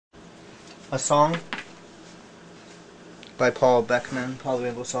a song by Paul Beckman,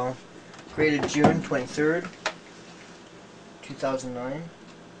 Polywinkle song, created June 23rd, 2009,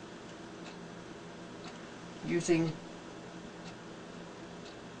 using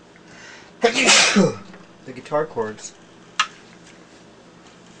the guitar chords.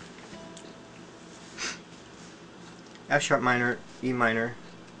 F sharp minor, E minor,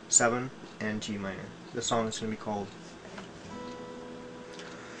 7, and G minor. The song is going to be called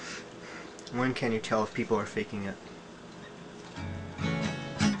When Can You Tell If People Are Faking It?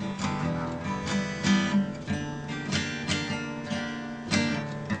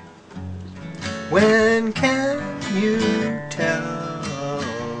 When can you tell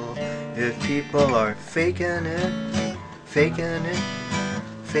if people are faking it, faking it,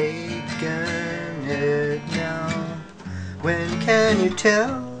 faking it now? When can you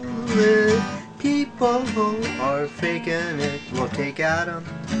tell if people are faking it? Well, take Adam,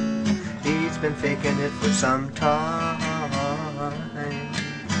 he's been faking it for some time.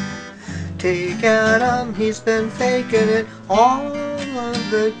 Take Adam, he's been faking it all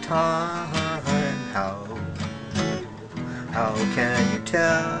of the time. How can you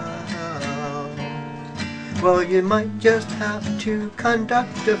tell? Well, you might just have to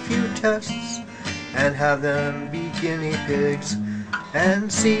conduct a few tests and have them be guinea pigs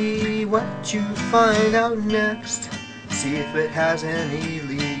and see what you find out next. See if it has any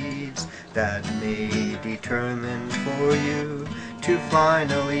leads that may determine for you to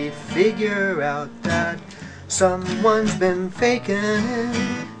finally figure out that someone's been faking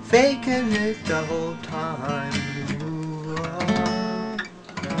it the whole time.